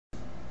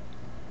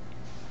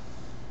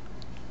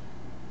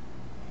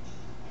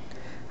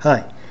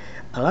Hi.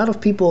 A lot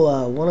of people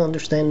want to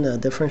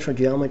understand differential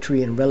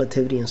geometry and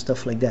relativity and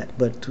stuff like that,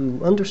 but to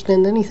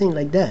understand anything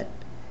like that,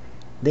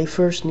 they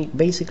first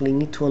basically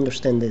need to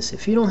understand this.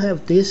 If you don't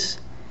have this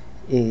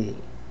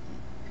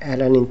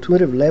at an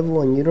intuitive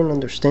level and you don't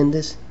understand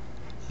this,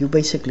 you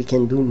basically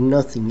can do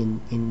nothing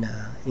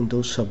in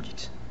those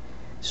subjects.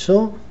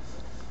 So,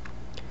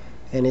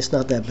 and it's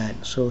not that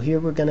bad. So here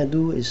we're gonna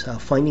do is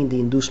finding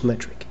the induced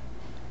metric.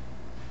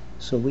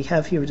 So we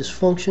have here this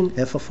function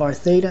f of r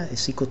theta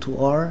is equal to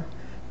r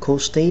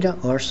cos theta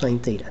r sine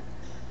theta.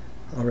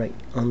 Alright,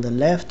 on the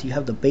left you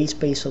have the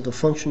base of the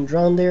function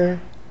drawn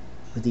there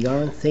with the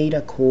r and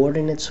theta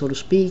coordinates, so to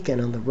speak, and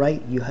on the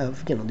right you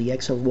have, the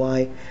x and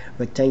y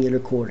rectangular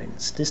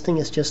coordinates. This thing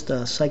is just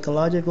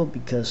psychological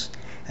because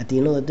at the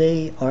end of the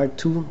day,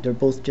 R2, they're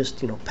both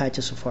just,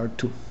 patches of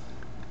R2,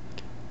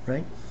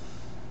 right?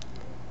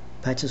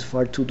 Patches of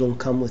R2 don't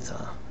come with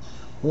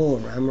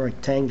oh, I'm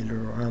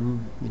rectangular, or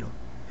I'm,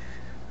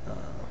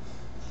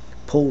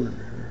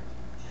 polar.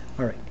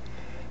 Alright,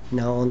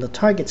 now on the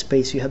target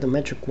space you have the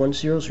metric 1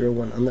 0 0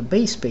 1. On the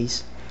base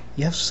space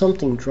you have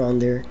something drawn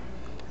there,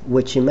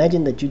 which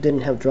imagine that you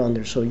didn't have drawn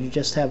there, so you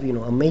just have,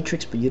 a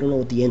matrix, but you don't know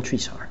what the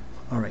entries are.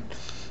 Alright,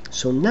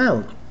 so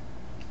now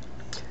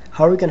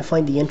how are we going to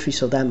find the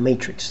entries of that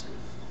matrix?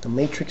 The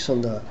matrix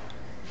on the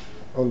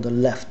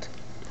left,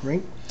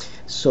 right?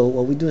 So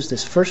what we do is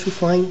this: first we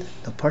find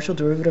the partial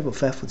derivative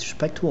of f with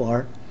respect to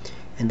r,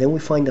 and then we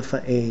find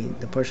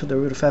the partial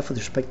derivative of f with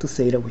respect to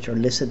theta, which are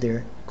listed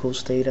there: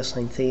 cos theta,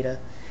 sine theta,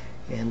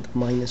 and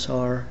minus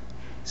r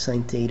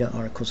sine theta,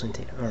 r cosine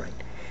theta. Alright,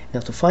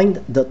 now to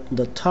find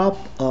the top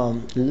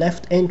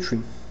left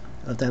entry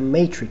of that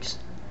matrix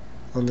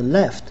on the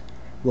left,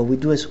 what we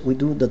do is we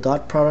do the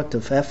dot product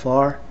of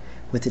fr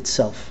with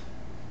itself,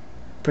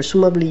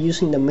 presumably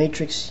using the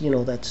matrix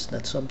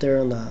that's up there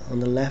on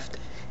the left,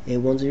 a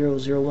 1 0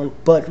 0 1.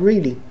 But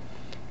really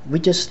we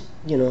just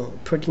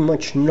pretty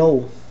much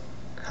know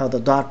how the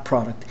dot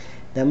product,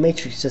 that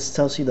matrix just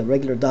tells you the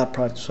regular dot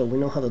product, so we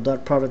know how the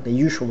dot product, the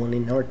usual one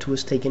in R2,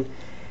 is taken,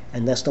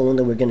 and that's the one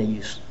that we're going to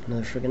use. Now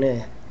if we're going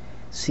to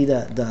see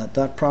the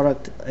dot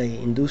product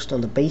induced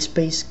on the base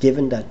space,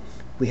 given that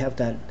we have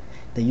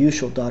the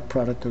usual dot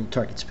product on the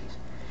target space.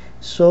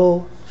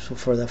 So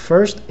for the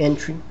first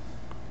entry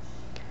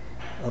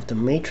of the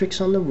matrix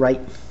on the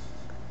right,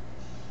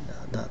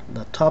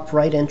 the top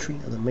right entry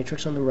of the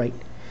matrix on the right,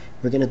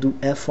 we're going to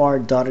do fr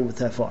dotted with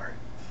fr,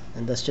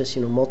 and that's just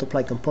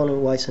multiply component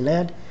wise and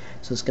add,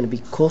 so it's going to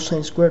be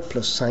cosine squared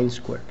plus sine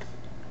squared,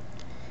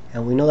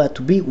 and we know that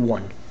to be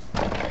 1.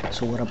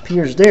 So what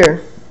appears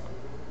there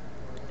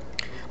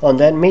on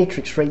that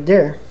matrix right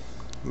there,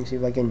 let me see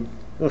if I can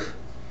let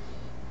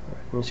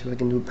me see if I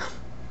can do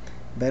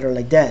better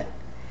like that.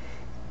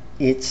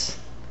 It's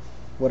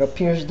what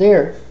appears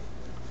there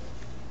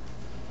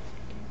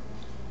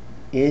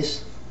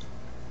is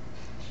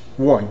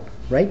 1,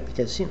 right?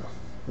 Because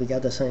we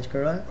got the sine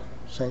square out,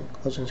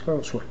 cosine square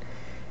was 1.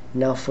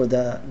 Now for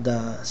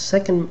the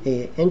second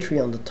entry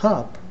on the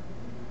top,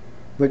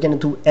 we're going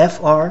to do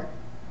fr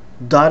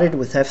dotted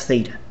with f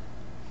theta,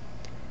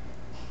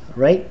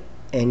 right?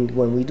 And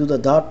when we do the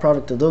dot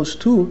product of those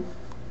two,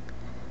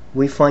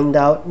 we find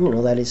out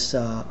that is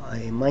a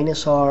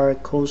minus r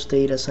cos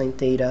theta sine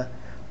theta,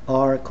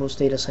 r cos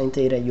theta sine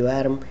theta. You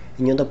add them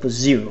and you end up with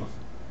 0.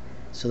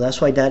 So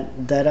that's why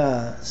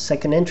that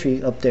second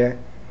entry up there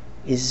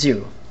is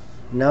 0.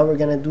 Now we're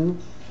gonna do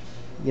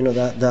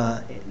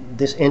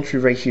this entry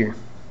right here.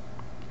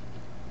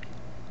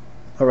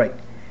 Alright,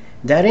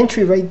 that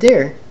entry right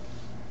there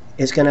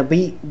is gonna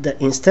be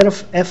instead of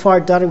fr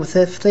dotted with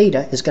f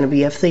theta, it's gonna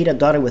be f theta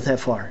dotted with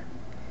fr,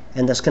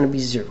 and that's gonna be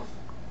 0.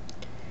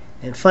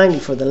 And finally,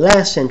 for the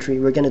last entry,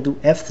 we're gonna do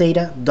f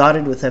theta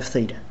dotted with f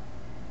theta.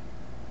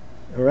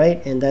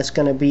 Alright, and that's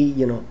gonna be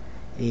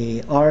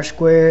a r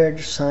squared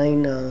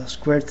sine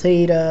squared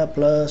theta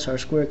plus r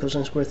squared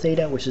cosine squared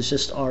theta, which is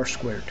just r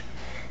squared.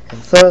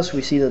 And thus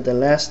we see that the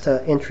last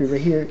entry right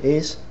here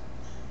is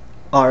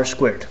r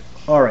squared.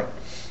 Alright,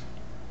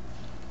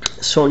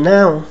 so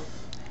now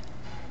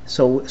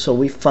so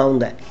we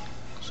found that.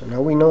 So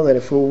now we know that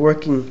if we're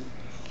working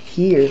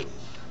here,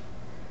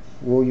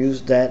 we'll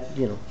use that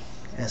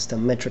as the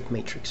metric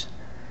matrix.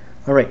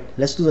 Alright,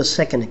 let's do the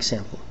second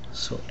example.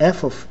 So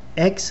f of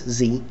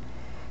xz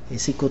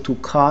is equal to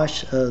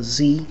cos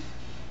z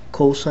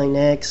cosine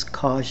x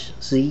cos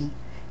z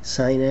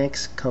sine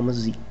x comma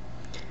z.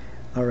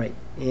 Alright,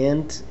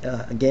 and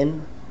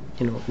again,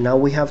 now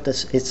we have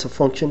this, it's a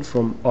function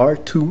from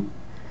R2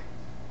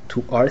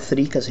 to R3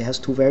 because it has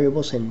 2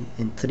 variables, and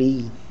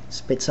 3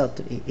 spits out,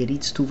 it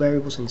eats 2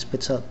 variables and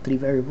spits out 3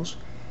 variables.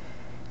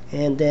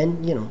 And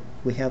then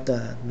we have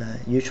the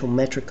usual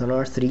metric on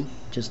R3,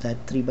 just that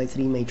 3 by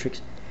 3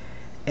 matrix.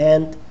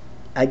 And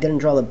I didn't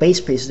draw the base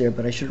space there,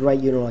 but I should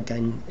write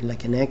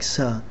like an x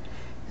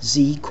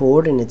z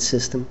coordinate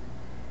system,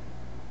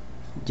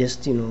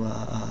 just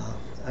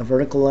a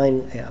vertical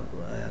line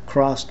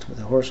crossed with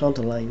a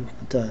horizontal line,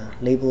 but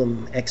label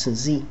them x and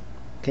z,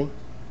 okay?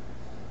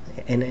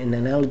 an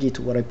analogy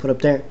to what I put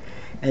up there.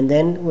 And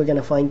then we're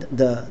gonna find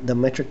the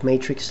metric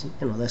matrix,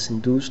 that's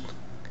induced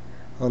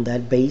on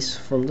that base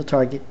from the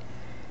target.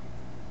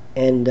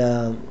 And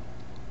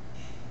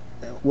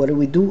what do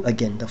we do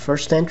again? The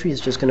first entry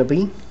is just gonna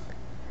be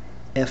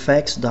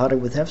fx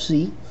dotted with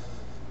fz.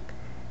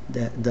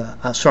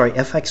 Sorry,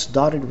 fx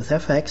dotted with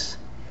fx.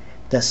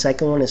 The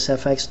second one is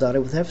fx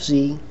dotted with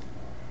fz,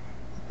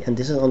 and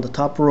this is on the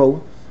top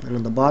row. And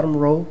on the bottom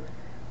row,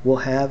 we'll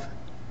have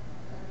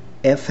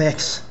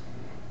fz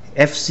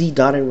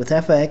dotted with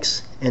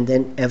fx, and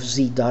then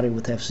fz dotted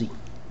with fz.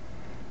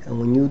 And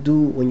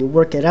when you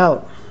work it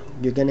out,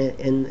 you're gonna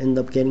end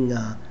up getting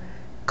a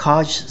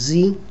cos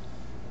z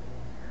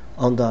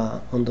on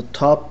the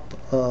top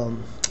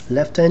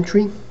left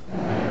entry,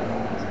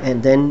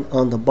 and then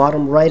on the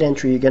bottom right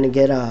entry you're gonna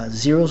get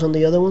zeros on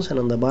the other ones, and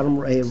on the bottom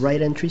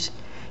right entries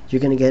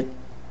you're gonna get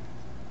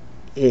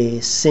a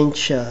sinh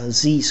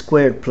z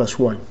squared plus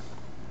 1.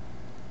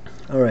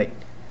 Alright,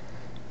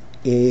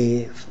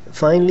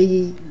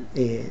 finally,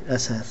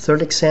 as a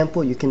third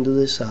example, you can do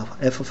this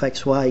f of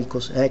xy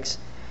equals x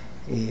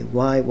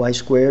y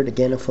squared,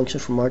 again a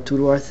function from R2 to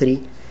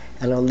R3,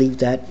 and I'll leave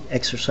that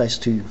exercise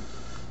to you.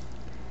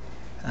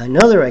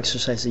 Another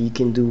exercise that you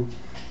can do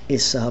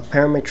is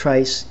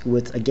parameterize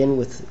with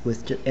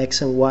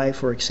x and y,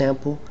 for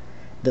example,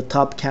 the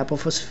top cap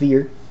of a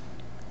sphere,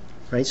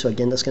 right? So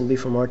again, that's going to be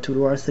from R2 to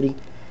R3,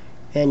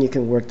 and you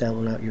can work that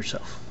one out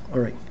yourself.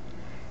 Alright,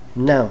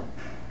 now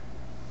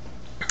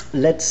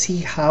let's see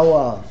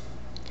how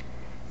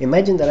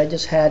imagine that I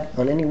just had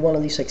on any one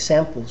of these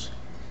examples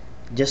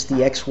just the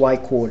xy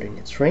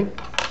coordinates, right?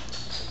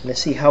 Let's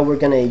see how we're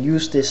going to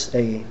use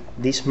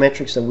these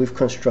metrics that we've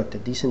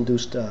constructed, these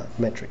induced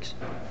metrics.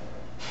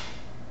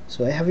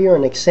 So I have here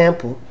an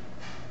example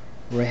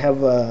where I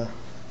have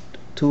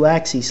two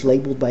axes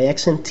labeled by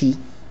x and t,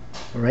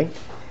 alright?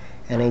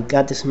 And I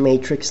got this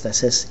matrix that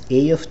says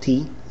a of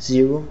t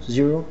 0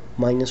 0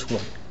 minus 1.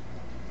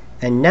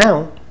 And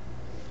now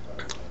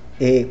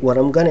what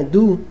I'm gonna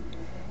do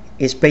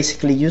is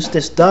basically use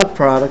this dot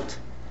product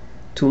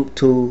to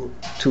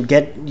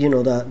get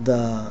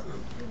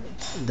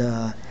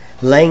the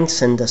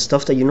lengths and the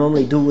stuff that you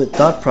normally do with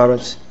dot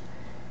products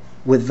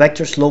with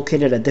vectors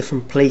located at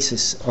different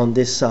places on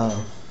this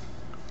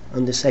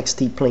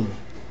xt plane.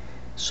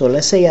 So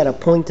let's say at a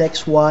point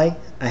xy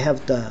I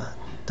have the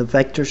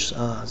vectors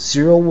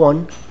 0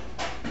 1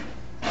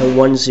 and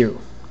 1 0.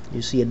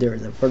 You see it there,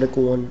 the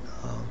vertical one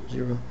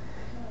 0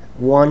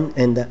 1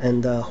 and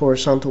the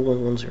horizontal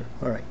one 1 0.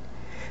 All right.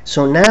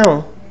 So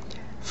now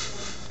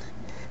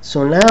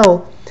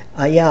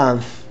I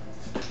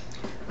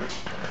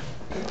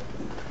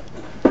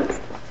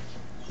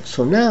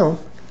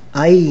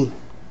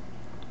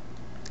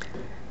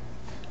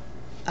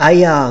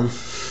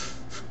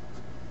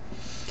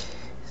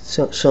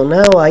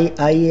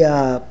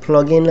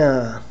plug in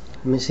let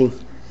me see.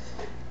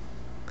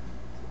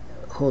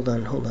 Hold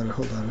on.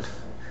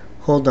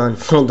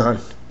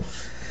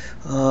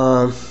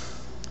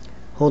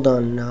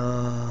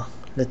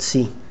 Let's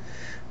see.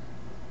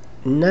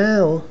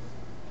 Now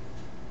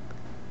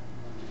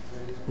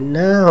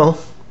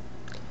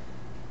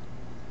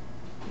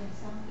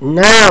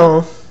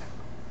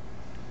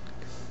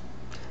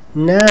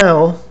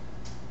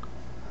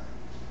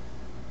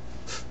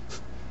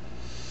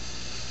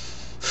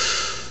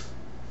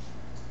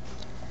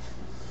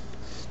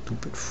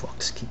stupid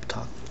fucks keep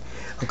talking.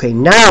 Okay,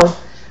 now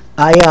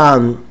a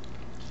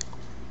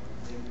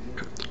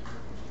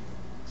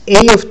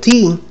of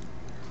t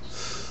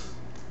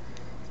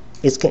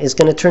is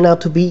going to turn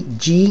out to be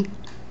g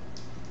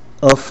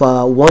of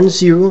 1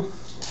 0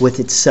 with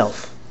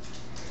itself.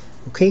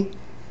 Okay,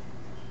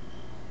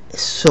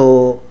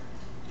 so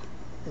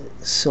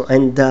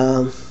and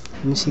let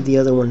me see the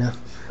other one now.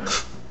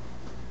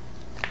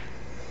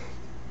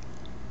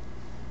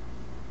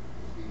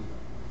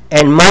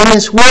 And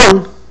minus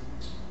 1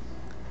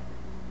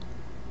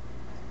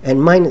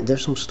 and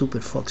there's some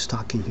stupid fucks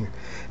talking here,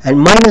 and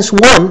minus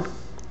 1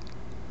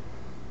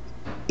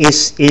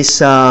 is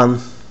 0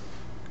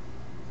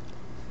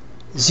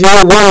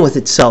 1 with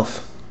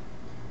itself,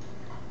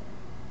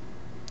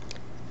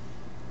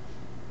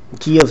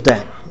 g of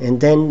that.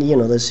 And then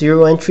the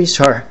 0 entries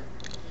are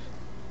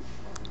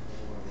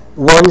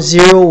 1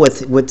 0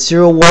 with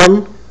 0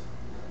 1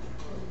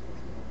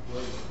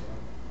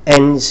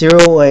 and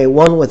 0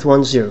 1 with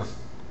 1 0.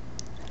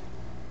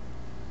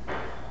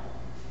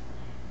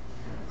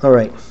 All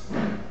right.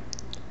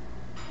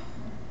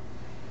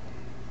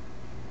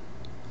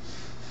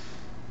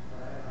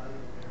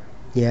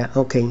 Yeah,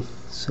 okay.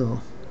 So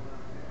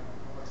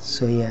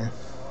yeah.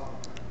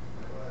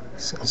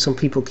 Some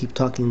people keep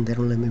talking, they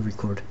don't let me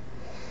record.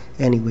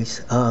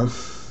 Anyways,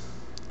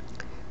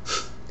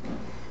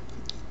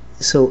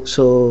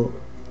 so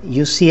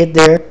you see it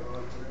there.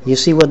 You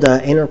see what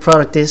the inner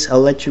product is.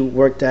 I'll let you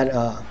work that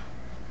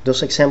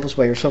those examples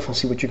by yourself and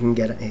see what you can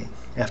get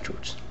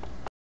afterwards.